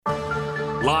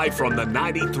Live from the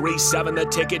 93.7 The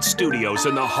Ticket studios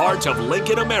in the heart of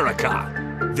Lincoln,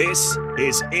 America. This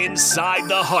is Inside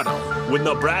the Huddle with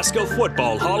Nebraska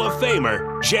Football Hall of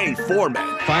Famer Jay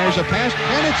Foreman. Fires a pass,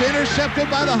 and it's intercepted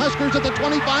by the Huskers at the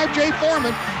 25, Jay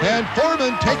Foreman. And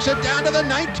Foreman takes it down to the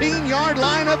 19-yard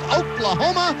line of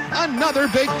Oklahoma. Another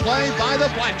big play by the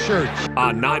Blackshirts.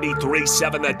 On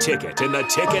 93.7 The Ticket and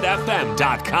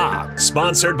theticketfm.com.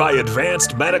 Sponsored by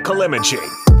Advanced Medical Imaging.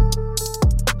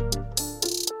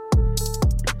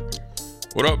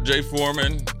 What up, Jay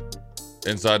Foreman?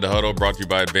 Inside the Huddle, brought to you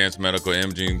by Advanced Medical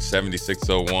Imaging,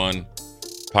 7601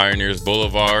 Pioneers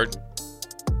Boulevard.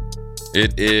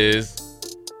 It is,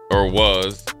 or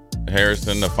was,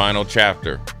 Harrison, the final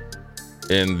chapter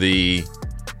in the,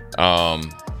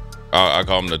 I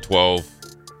call them the 12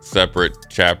 separate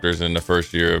chapters in the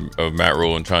first year of Matt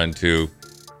Rule and trying to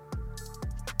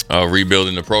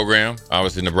rebuilding the program.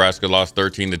 Obviously, Nebraska lost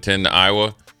 13-10 to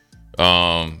Iowa.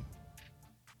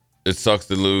 It sucks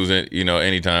to lose it,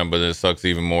 anytime, but it sucks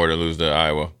even more to lose to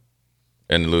Iowa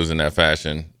and to lose in that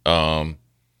fashion.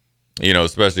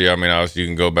 Especially, obviously you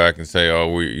can go back and say, you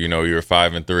were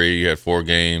 5-3, you had 4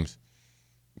 games.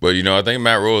 But, I think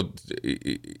Matt Rule,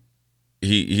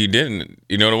 he didn't,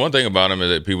 the one thing about him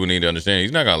is that people need to understand,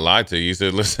 he's not going to lie to you. He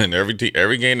said, listen,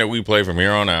 every game that we play from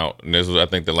here on out, and this was, I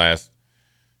think, the last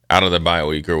out of the bye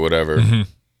week or whatever,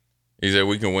 he said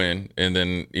we can win. And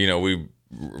then, we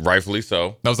rightfully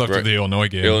so. That was after the Illinois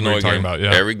game. Game.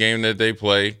 Every game that they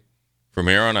play from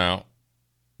here on out,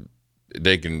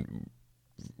 they can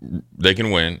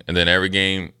win, and then every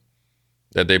game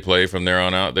that they play from there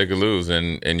on out, they could lose.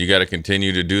 And you got to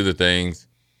continue to do the things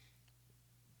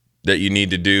that you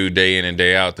need to do day in and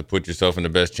day out to put yourself in the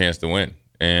best chance to win.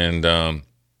 And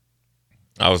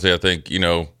obviously, I think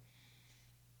you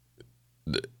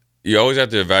always have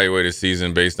to evaluate a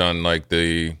season based on like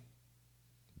the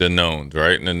knowns,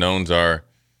 right? And the knowns are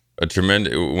a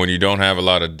tremendous when you don't have a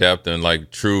lot of depth and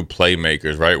like true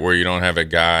playmakers, right? Where you don't have a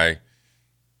guy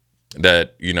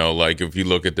that, like if you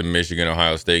look at the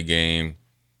Michigan-Ohio State game,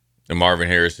 the Marvin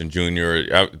Harrison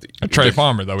Jr., Trey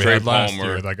Palmer that we had last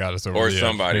year that got us over or the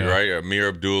somebody, edge. right? Amir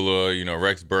Abdullah,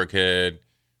 Rex Burkhead,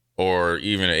 or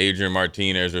even Adrian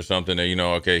Martinez or something that,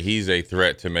 okay, he's a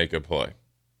threat to make a play.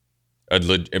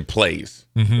 And plays,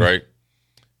 right?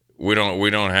 We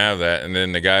don't have that. And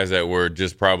then the guys that were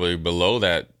just probably below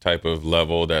that type of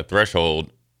level, that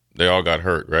threshold, they all got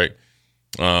hurt, right?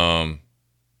 And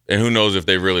who knows if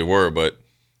they really were, but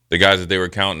the guys that they were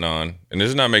counting on, and this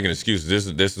is not making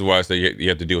excuses. This is why I say you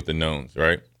have to deal with the knowns,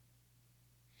 right?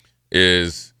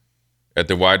 Is at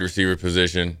the wide receiver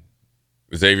position,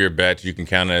 Xavier Betts, you can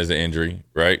count it as an injury,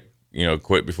 right?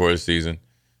 Quit before the season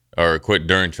or quit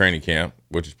during training camp,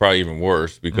 which is probably even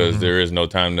worse because there is no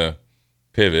time to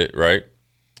pivot, right?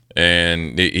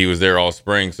 And he was there all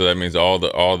spring, so that means all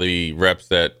the reps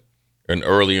that an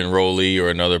early enrollee or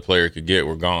another player could get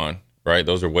were gone, right?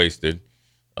 Those are wasted.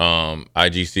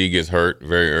 IGC gets hurt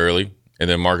very early, and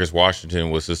then Marcus Washington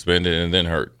was suspended and then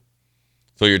hurt.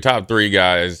 So your top 3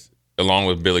 guys, along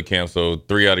with Billy Camp, so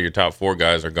 3 out of your top 4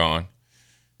 guys are gone,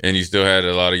 and you still had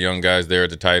a lot of young guys there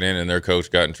at the tight end, and their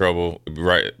coach got in trouble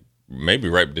maybe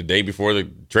right the day before the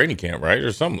training camp, right?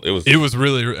 Or something. It was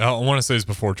really, I want to say it's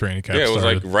before training camp. Yeah, it was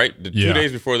started. like 2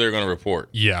 days before they were going to report.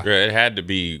 Yeah. It had to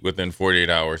be within 48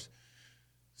 hours.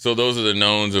 So those are the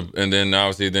knowns. And then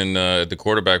obviously at the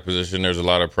quarterback position, there's a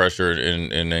lot of pressure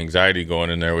and anxiety going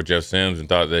in there with Jeff Sims and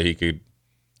thought that he could,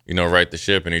 right the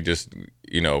ship. And he just,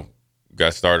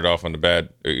 got started off on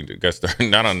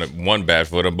not on the one bad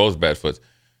foot, on both bad foots.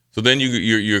 So then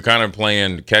you're kind of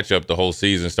playing catch up the whole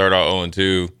season, start out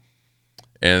 0-2.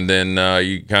 And then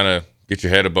you kind of get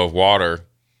your head above water.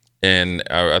 And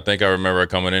I think I remember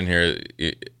coming in here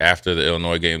after the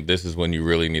Illinois game, this is when you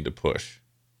really need to push.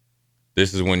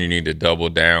 This is when you need to double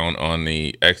down on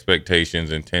the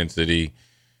expectations, intensity,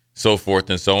 so forth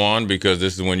and so on, because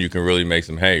this is when you can really make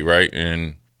some hay, right?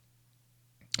 And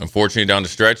unfortunately, down the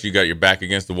stretch, you got your back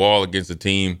against the wall against a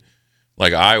team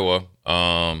like Iowa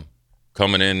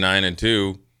coming in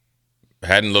 9-2,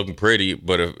 hadn't looked pretty,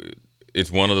 but it's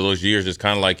one of those years. It's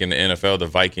kind of like in the NFL, the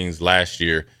Vikings last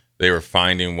year, they were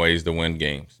finding ways to win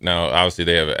games. Now, obviously,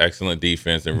 they have an excellent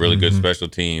defense and really good special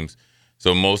teams.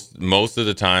 So most of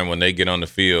the time when they get on the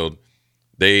field,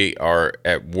 they are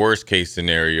at worst case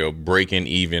scenario breaking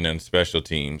even in special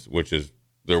teams, which is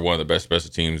they're one of the best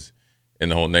special teams in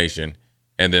the whole nation.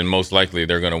 And then most likely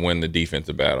they're going to win the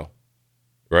defensive battle,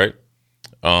 right?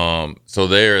 So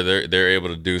they're able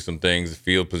to do some things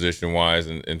field position wise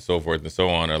and so forth and so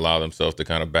on, allow themselves to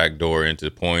kind of backdoor into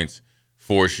points,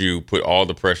 force you, put all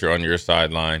the pressure on your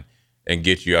sideline, and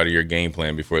get you out of your game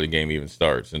plan before the game even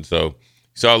starts. And so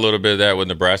saw a little bit of that with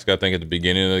Nebraska, I think, at the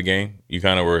beginning of the game.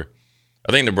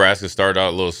 I think Nebraska started out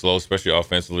a little slow, especially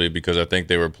offensively, because I think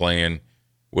they were playing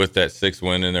with that 6th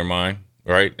win in their mind,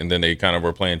 right? And then they kind of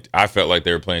were playing, I felt like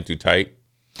they were playing too tight.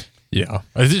 Yeah.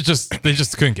 They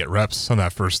just couldn't get reps on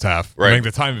that first half. Right. I think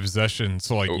the time of possession,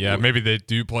 so maybe they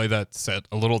do play that set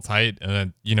a little tight, and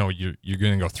then, you're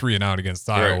going to go 3 and out against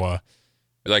Iowa.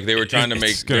 Like they were trying to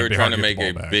make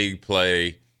a back. big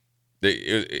play.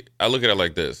 I look at it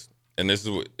like this, and this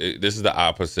is the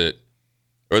opposite,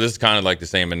 or this is kind of like the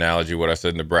same analogy. What I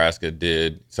said Nebraska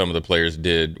did, some of the players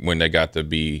did when they got to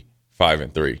be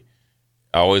 5-3.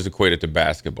 I always equate it to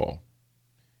basketball.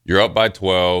 You're up by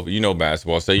 12.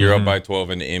 Basketball. Say you're up by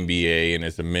 12 in the NBA, and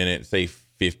it's a minute, say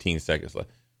 15 seconds left.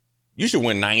 You should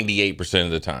win 98% of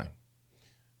the time.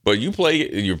 But you're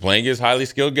playing against highly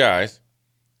skilled guys.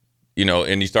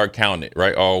 And you start counting it,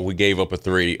 right? Oh, we gave up a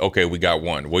 3. Okay, we got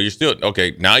 1. Well, you're still,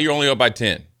 okay, now you're only up by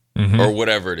 10 or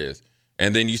whatever it is.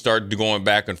 And then you start going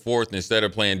back and forth instead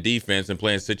of playing defense and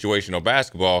playing situational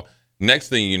basketball. Next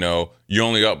thing you know, you're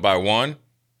only up by 1.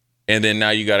 And then now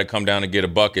you got to come down and get a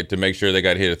bucket to make sure they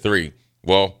got to hit a 3.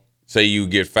 Well, say you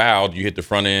get fouled, you hit the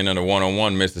front end on a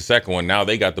 1-on-1, miss the second one. Now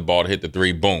they got the ball to hit the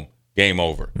 3. Boom, game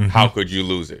over. How could you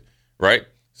lose it, right?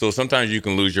 So sometimes you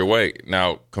can lose your way.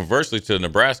 Now, conversely to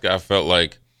Nebraska, I felt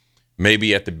like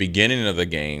maybe at the beginning of the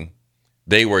game,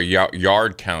 they were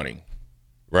yard counting,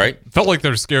 right? Felt like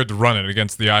they're scared to run it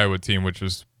against the Iowa team, which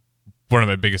is one of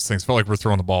my biggest things. Felt like we're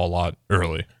throwing the ball a lot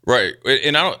early. Right.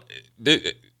 And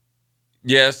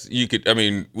yes, you could. I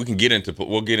mean, we'll get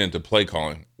into play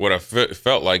calling. What I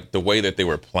felt like the way that they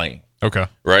were playing. Okay.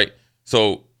 Right.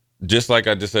 So just like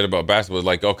I just said about basketball,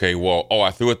 like, okay, well, I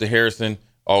threw it to Harrison.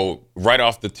 Oh, right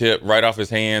off the tip, right off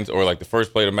his hands, or like the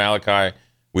first play to Malachi,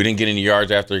 we didn't get any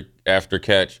yards after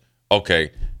catch.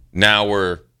 Okay, now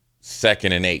we're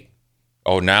 2nd and 8.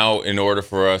 Oh, now in order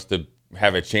for us to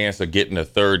have a chance of getting a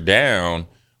 3rd down,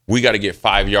 we got to get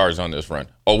 5 yards on this run.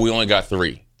 Oh, we only got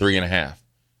 3.5.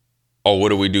 Oh, what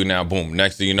do we do now? Boom.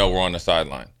 Next thing you know, we're on the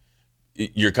sideline.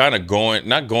 You're kind of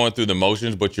not going through the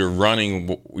motions, but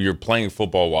you're playing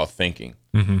football while thinking.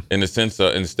 In the sense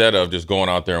of instead of just going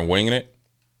out there and winging it.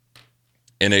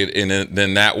 And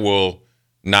then that will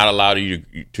not allow you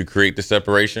to create the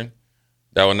separation.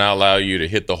 That will not allow you to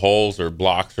hit the holes or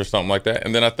blocks or something like that.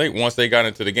 And then I think once they got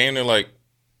into the game, they're like,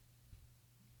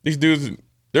 these dudes,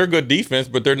 they're a good defense,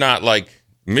 but they're not like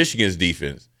Michigan's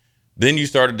defense. Then you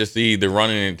started to see the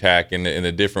running attack in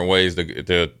the different ways.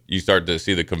 You start to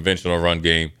see the conventional run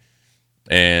game,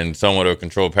 and somewhat of a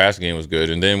controlled passing game was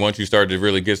good. And then once you started to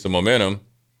really get some momentum,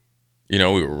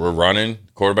 we're running,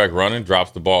 quarterback running,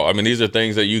 drops the ball. I mean, these are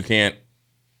things that you can't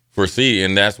foresee,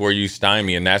 and that's where you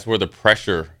stymie, and that's where the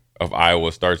pressure of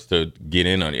Iowa starts to get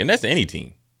in on you. And that's any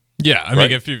team. Yeah, I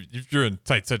mean, if you're in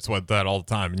tight sets with that all the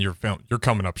time and you're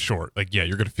coming up short, like, yeah,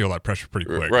 you're going to feel that pressure pretty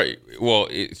quick. Right. Well,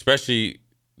 especially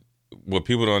what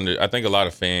people don't I think a lot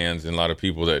of fans and a lot of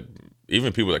people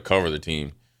even people that cover the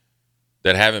team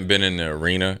that haven't been in the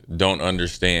arena don't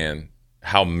understand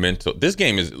how mental this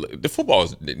game is. The football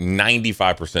is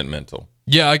 95% mental.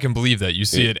 Yeah, I can believe that. You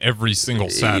see it every single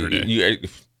Saturday.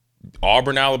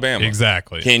 Auburn, Alabama.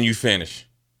 Exactly. Can you finish?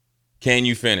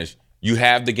 You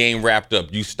have the game wrapped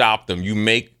up. You stop them. You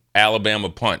make Alabama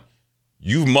punt.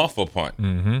 You muff a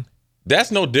punt.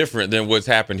 That's no different than what's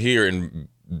happened here in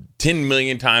 10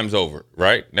 million times over,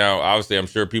 right? Now, obviously, I'm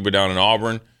sure people down in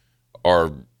Auburn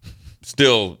are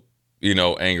still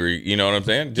angry, you know what I'm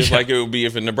saying? Just like it would be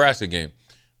if a Nebraska game.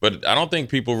 But I don't think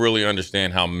people really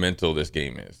understand how mental this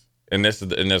game is. And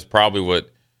that's probably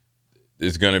what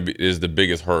is the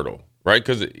biggest hurdle, right?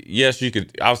 Because yes, you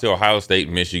could obviously Ohio State,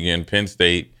 Michigan, Penn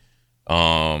State,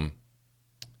 and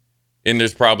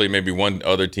there's probably maybe one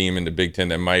other team in the Big Ten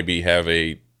that might have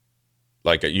you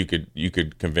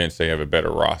could convince they have a better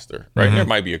roster, right? There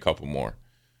might be a couple more.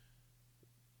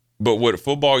 But what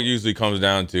football usually comes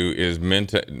down to is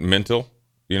mental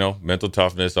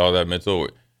toughness, all that mental,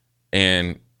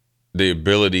 and the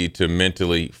ability to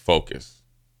mentally focus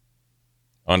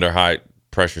under high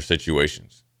pressure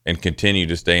situations and continue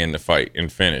to stay in the fight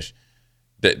and finish.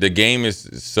 The game is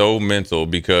so mental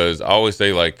because I always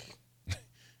say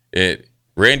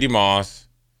Randy Moss,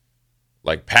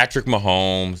 like Patrick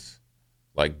Mahomes,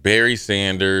 like Barry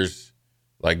Sanders,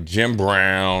 like Jim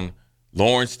Brown,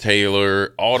 Lawrence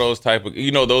Taylor, all those type of,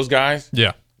 those guys.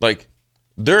 Yeah. Like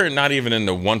they're not even in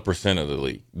the 1% of the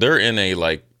league. They're in a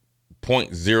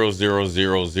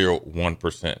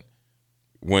 0.00001%.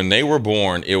 When they were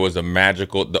born, it was a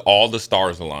magical, all the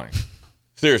stars aligned.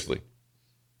 Seriously.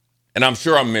 And I'm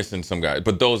sure I'm missing some guys,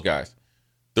 but those guys,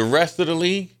 the rest of the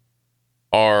league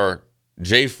are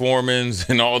Jay Foreman's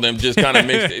and all them just kind of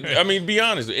mixed. I mean, be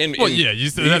honest.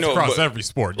 That's across every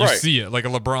sport. You see it. Like a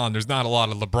LeBron, there's not a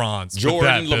lot of LeBrons.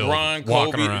 Jordan, LeBron,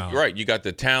 Kobe. Around. Right. You got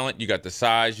the talent, you got the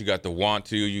size, you got the want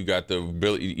to, you got the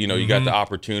ability, you got the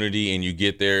opportunity, and you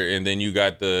get there, and then you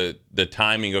got the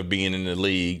timing of being in the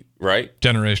league, right?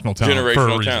 Generational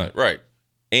talent. Right.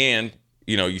 And,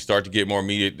 you start to get more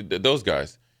media, those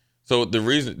guys. So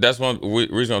that's one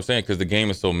reason I'm saying, because the game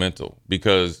is so mental.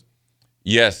 Because,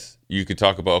 yes, you could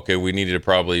talk about, okay, we needed to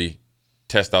probably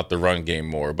test out the run game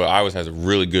more, but Iowa has a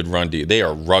really good run D. They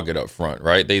are rugged up front,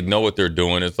 right? They know what they're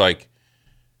doing. It's like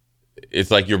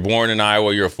you're born in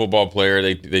Iowa, you're a football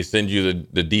player. They send you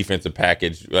the defensive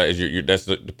package. That's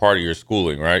the part of your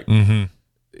schooling, right? Mm-hmm.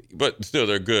 But still,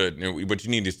 they're good. But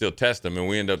you need to still test them, and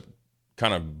we end up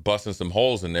kind of busting some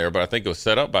holes in there. But I think it was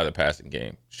set up by the passing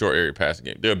game, short area passing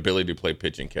game, their ability to play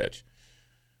pitch and catch.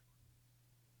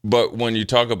 But when you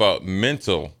talk about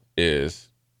mental, is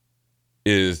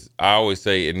I always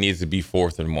say it needs to be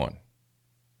 4th and 1.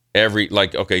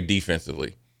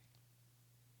 Defensively.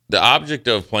 The object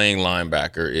of playing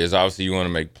linebacker is obviously you want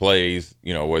to make plays,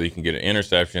 whether you can get an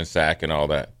interception, sack, and all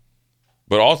that.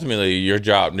 But ultimately, your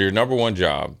number one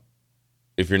job,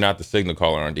 if you're not the signal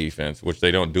caller on defense, which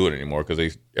they don't do it anymore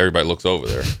because everybody looks over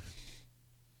there,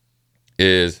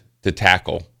 is to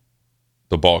tackle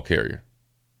the ball carrier.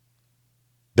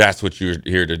 That's what you're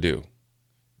here to do.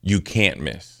 You can't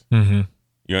miss. Mm-hmm.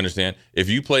 You understand? If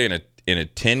you play in a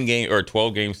 10 game or a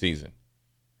 12 game season,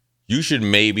 you should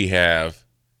maybe have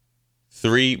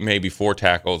 3, maybe 4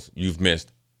 tackles you've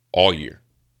missed all year.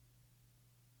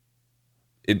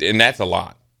 And that's a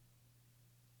lot.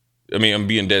 I mean, I'm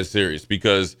being dead serious,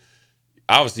 because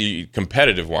obviously,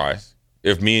 competitive wise,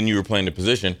 if me and you were playing the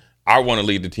position, I want to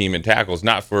lead the team in tackles,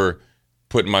 not for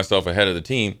putting myself ahead of the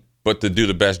team, but to do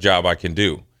the best job I can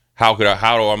do. How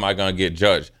am I going to get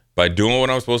judged? By doing what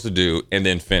I'm supposed to do and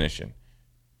then finishing,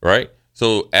 right?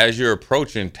 So as you're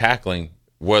approaching tackling,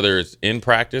 whether it's in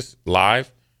practice,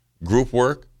 live, group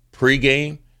work,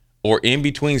 pregame, or in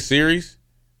between series,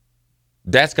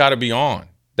 that's got to be on.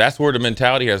 That's where the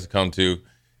mentality has to come to,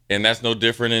 and that's no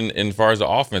different in far as the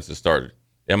offense has started.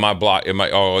 Am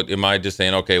I just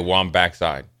saying, okay, well, I'm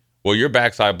backside? Well, your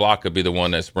backside block could be the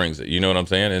one that springs it. You know what I'm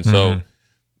saying? And so,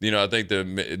 I think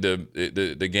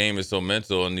the game is so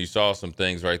mental, and you saw some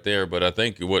things right there. But I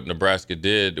think what Nebraska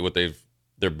did,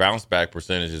 their bounce back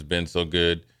percentage has been so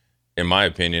good, in my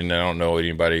opinion. I don't know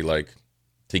anybody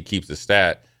keeps the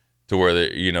stat to where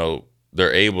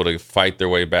they're able to fight their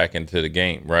way back into the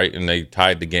game, right? And they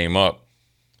tied the game up,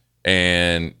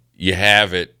 and you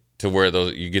have it to where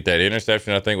you get that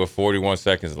interception, I think, with 41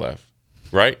 seconds left,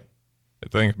 right? I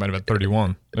think it might have been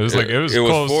 31. It was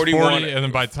close, 41, 40, and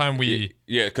then by the time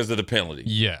because of the penalty.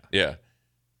 Yeah.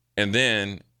 And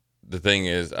then the thing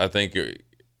is, I think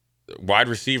wide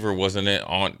receiver wasn't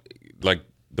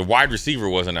the wide receiver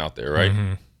wasn't out there, right?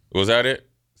 Mm-hmm. Was that it?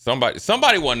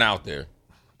 Somebody wasn't out there.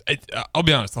 I'll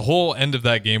be honest, the whole end of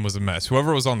that game was a mess.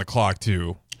 Whoever was on the clock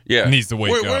too needs to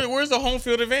wake up. Where's the home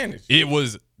field advantage? It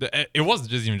wasn't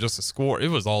just a score. It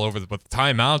was all over but the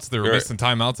timeouts, they were missing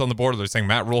timeouts on the board. They're saying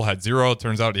Matt Rule had 0.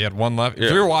 Turns out he had 1 left.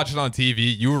 If you were watching on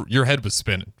TV, your head was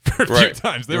spinning for a few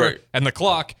times. And the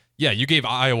clock, you gave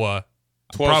Iowa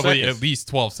probably seconds. At least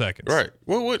 12 seconds. Right.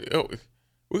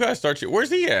 We gotta start. Where's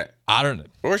he at? I don't know.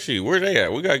 Where's she? Where they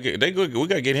at? We gotta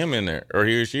get him in there, or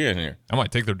he or she in here. I might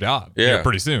take their job.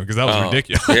 Pretty soon, because that was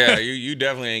ridiculous. You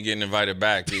definitely ain't getting invited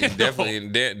back. You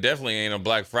definitely ain't on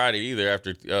Black Friday either.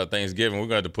 After Thanksgiving, we're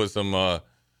gonna have to put some.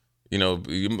 You know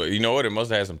what? It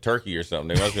must have had some turkey or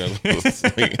something. They must have been a little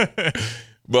sweet.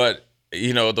 But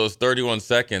those 31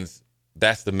 seconds.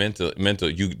 That's the mental.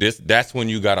 That's when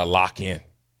you gotta lock in.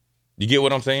 You get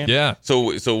what I'm saying? Yeah.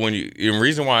 So when the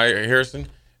reason why, Harrison,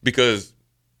 because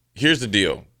here's the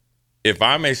deal. If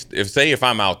I'm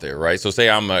out there, right? So say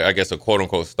I'm a quote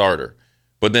unquote starter,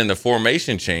 but then the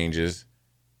formation changes,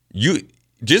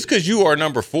 just because you are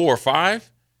number 4 or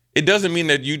 5, it doesn't mean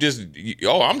that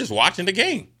I'm just watching the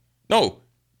game. No,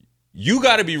 you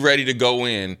got to be ready to go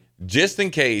in just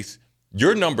in case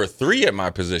you're number 3 at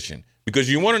my position,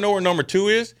 because you want to know where number 2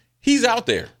 is? He's out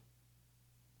there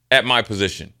at my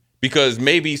position. Because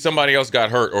maybe somebody else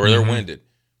got hurt or they're winded.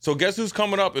 So guess who's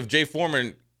coming up if Jay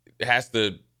Foreman has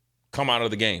to come out of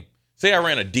the game? Say I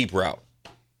ran a deep route,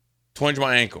 twinged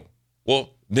my ankle.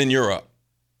 Well, then you're up.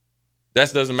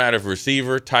 That doesn't matter if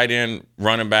receiver, tight end,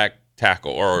 running back,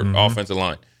 tackle, or offensive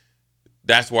line.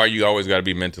 That's why you always got to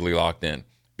be mentally locked in,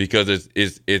 because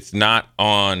it's not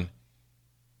on.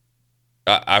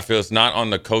 I feel it's not on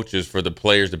the coaches for the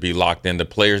players to be locked in. The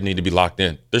players need to be locked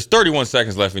in. There's 31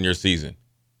 seconds left in your season.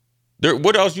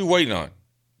 What else you waiting on?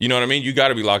 You know what I mean? You got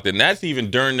to be locked in. That's even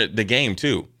during the game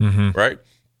too, right?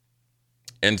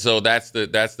 And so that's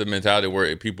the mentality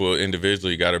where people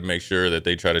individually got to make sure that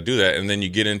they try to do that. And then you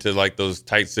get into like those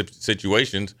tight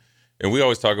situations. And we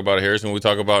always talk about it, Harrison, we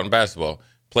talk about in basketball.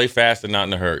 Play fast and not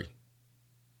in a hurry,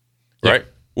 right?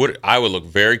 I would look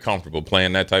very comfortable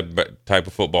playing that type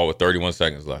of football with 31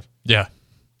 seconds left. Yeah.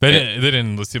 They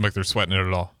didn't seem like they're sweating it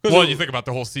at all. Well, you think about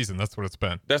the whole season. That's what it's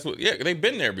been. They've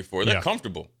been there before. They're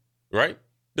comfortable, right?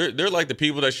 They're like the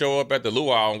people that show up at the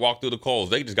luau and walk through the coals.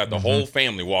 They just got the whole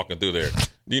family walking through there.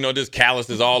 Just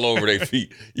calluses all over their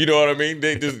feet. You know what I mean?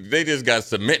 They just got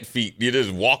cement feet. You're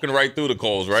just walking right through the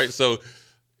coals, right? So,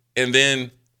 and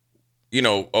then,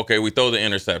 okay, we throw the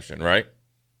interception, right?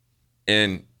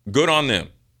 And good on them.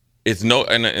 It's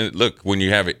and look, when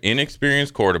you have an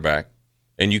inexperienced quarterback,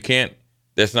 and you can't,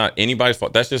 that's not anybody's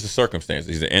fault. That's just a circumstance.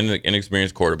 He's an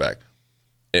inexperienced quarterback.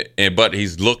 But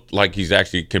he's looked like he's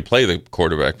actually can play the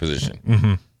quarterback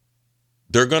position.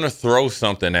 They're going to throw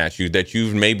something at you that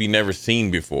you've maybe never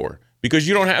seen before because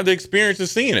you don't have the experience of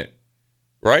seeing it,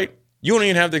 right? You don't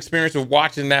even have the experience of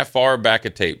watching that far back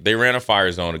of tape. They ran a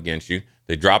fire zone against you.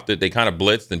 They dropped it. They kind of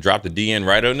blitzed and dropped the DN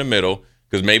right in the middle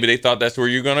because maybe they thought that's where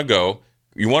you're going to go.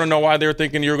 You want to know why they were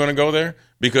thinking you were going to go there?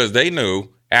 Because they knew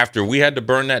after we had to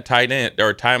burn that tight end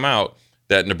or timeout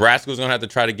that Nebraska was going to have to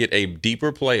try to get a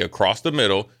deeper play across the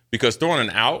middle because throwing an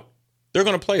out, they're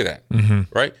going to play that,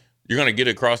 right? You're going to get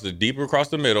it deeper across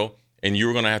the middle, and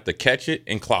you're going to have to catch it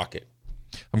and clock it.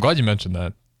 I'm glad you mentioned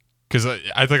that because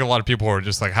I think a lot of people were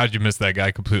just like, how'd you miss that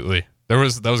guy completely? That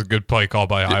was a good play call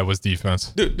by Iowa's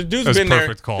defense. The dude's been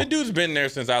there. Call. The dude's been there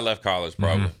since I left college,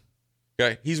 probably.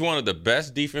 Okay, he's one of the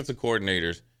best defensive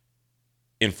coordinators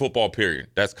in football, period.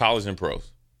 That's college and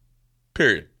pros,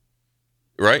 period.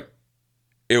 Right?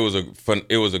 It was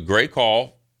a great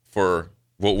call for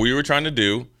what we were trying to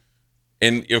do.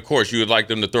 And, of course, you would like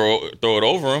them to throw it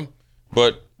over them.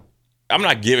 But I'm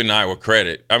not giving Iowa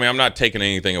credit. I mean, I'm not taking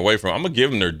anything away from them. I'm going to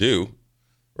give them their due,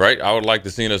 right? I would like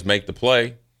to see us make the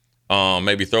play,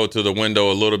 maybe throw it to the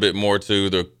window a little bit more to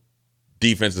the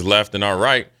defense's left and our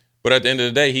right. But at the end of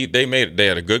the day, they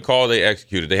had a good call. They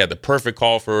executed. They had the perfect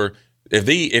call for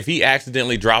if he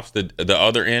accidentally drops the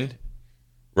other end,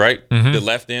 right, the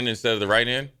left end instead of the right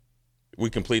end, we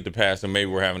complete the pass and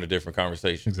maybe we're having a different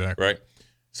conversation. Exactly. Right?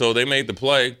 So they made the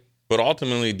play, but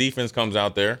ultimately defense comes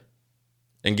out there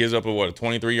and gives up a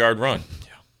 23-yard run.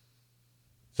 Yeah.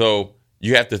 So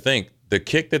you have to think the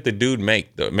kick that the dude made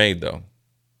though.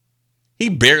 He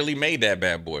barely made that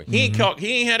bad boy. He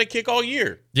ain't had a kick all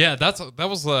year. Yeah, that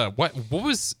was what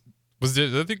was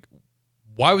it? I think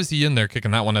why was he in there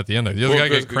kicking that one at the end there? The other guy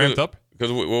got cramped up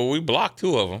because we blocked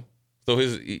two of them. So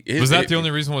his was that the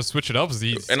only reason was switch it up? Was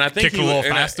he and I think kicked a little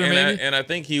faster maybe? And I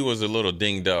think he was a little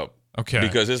dinged up. Okay.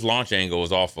 Because his launch angle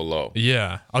was awful low.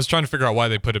 Yeah. I was trying to figure out why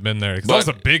they put him in there. Because that was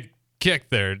a big kick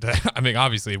there. I mean,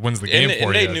 obviously, it wins the game for you.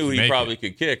 And they knew he probably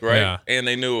could kick, right? Yeah. And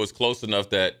they knew it was close enough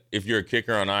that if you're a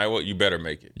kicker on Iowa, you better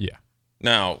make it. Yeah.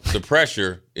 Now, the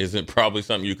pressure isn't probably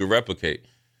something you could replicate.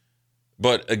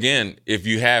 But, again, if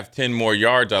you have 10 more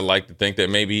yards, I like to think that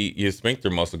maybe your sphincter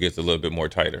muscle gets a little bit more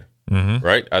tighter,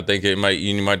 right? I think you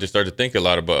might just start to think a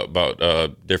lot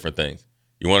about different things.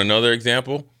 You want another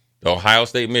example? The Ohio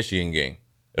State-Michigan game.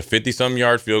 A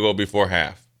 50-some-yard field goal before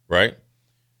half, right?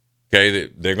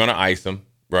 Okay, they're going to ice him,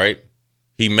 right?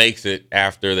 He makes it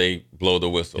after they blow the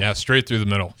whistle. Yeah, straight through the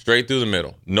middle. Straight through the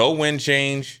middle. No wind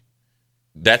change.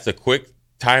 That's a quick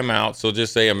timeout, so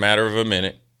just say a matter of a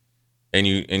minute, and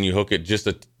you hook it just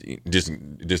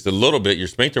a little bit. Your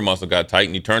sphincter muscle got tight,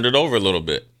 and you turned it over a little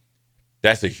bit.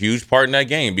 That's a huge part in that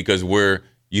game because where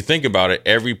you think about it,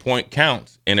 every point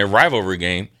counts in a rivalry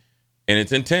game. And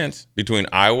it's intense between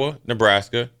Iowa,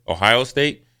 Nebraska, Ohio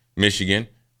State, Michigan,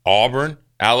 Auburn,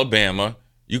 Alabama.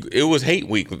 It was hate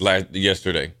week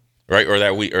yesterday, right? Or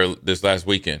that week, or this last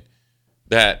weekend.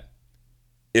 That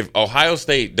if Ohio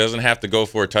State doesn't have to go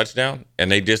for a touchdown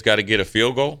and they just got to get a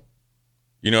field goal,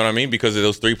 you know what I mean? Because of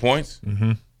those 3 points,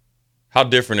 how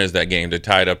different is that game to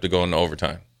tie it up to go into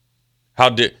overtime?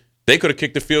 They could have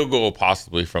kicked the field goal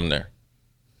possibly from there,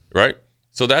 right?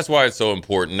 So that's why it's so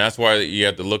important. That's why you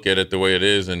have to look at it the way it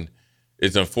is. And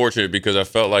it's unfortunate because I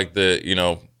felt like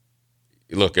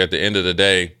look, at the end of the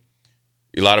day,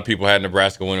 a lot of people had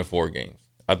Nebraska winning 4 games.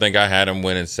 I think I had them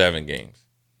winning 7 games.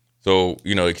 So,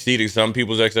 exceeding some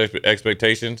people's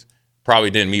expectations, probably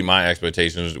didn't meet my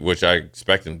expectations, which I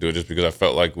expected them to do just because I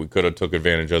felt like we could have took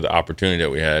advantage of the opportunity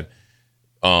that we had.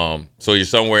 So you're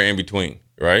somewhere in between,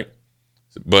 right?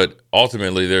 But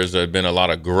ultimately, there's been a lot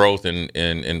of growth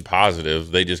in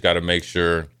positives. They just got to make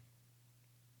sure,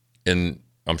 and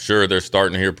I'm sure they're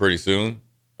starting here pretty soon,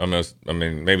 I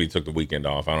mean, maybe he took the weekend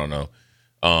off. I don't know.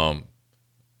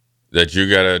 That you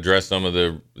got to address some of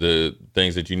the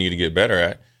things that you need to get better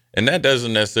at. And that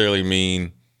doesn't necessarily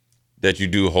mean that you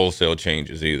do wholesale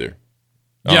changes either.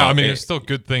 Yeah, I mean, there's still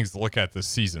good things to look at this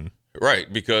season.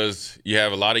 Right, because you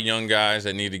have a lot of young guys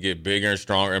that need to get bigger and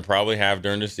stronger and probably have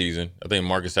during the season. I think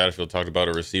Marcus Satterfield talked about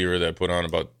a receiver that put on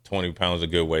about 20 pounds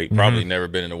of good weight, probably never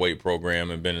been in a weight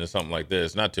program and been in something like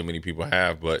this. Not too many people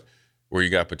have, but where you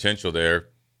got potential there.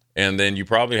 And then you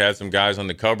probably had some guys on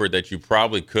the cupboard that you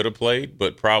probably could have played,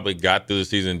 but probably got through the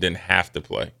season and didn't have to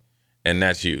play. And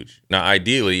that's huge. Now,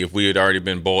 ideally, if we had already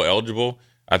been bowl eligible,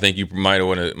 I think you might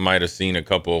have seen a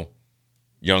couple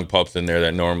young pups in there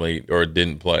that normally or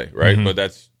didn't play, right?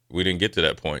 But we didn't get to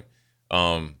that point.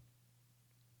 And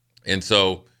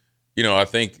so, I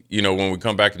think, when we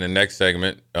come back in the next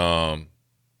segment,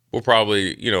 we'll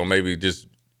probably, maybe just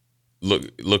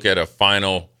look at a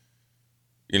final,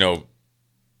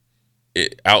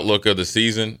 outlook of the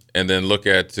season, and then look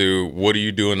at what do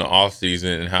you do in the off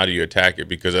season and how do you attack it?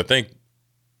 Because I think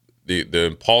the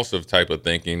impulsive type of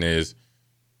thinking is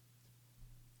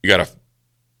you got to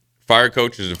fire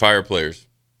coaches and fire players.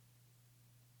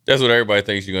 That's what everybody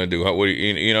thinks you're going to do.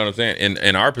 You know what I'm saying?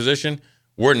 In our position,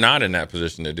 we're not in that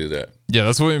position to do that. Yeah,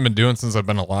 that's what we've been doing since I've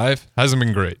been alive. Hasn't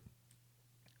been great.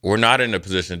 We're not in a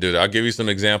position to do that. I'll give you some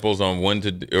examples on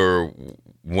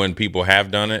when people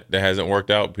have done it that hasn't worked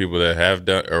out, people that have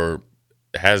done or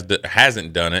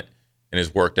hasn't done it and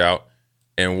it's worked out,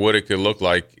 and what it could look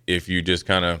like if you just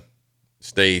kind of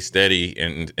stay steady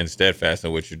and steadfast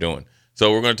in what you're doing.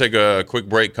 So we're going to take a quick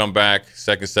break, come back,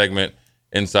 second segment,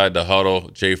 Inside the Huddle,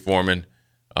 Jay Foreman,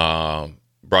 brought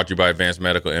to you by Advanced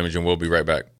Medical Imaging. We'll be right back.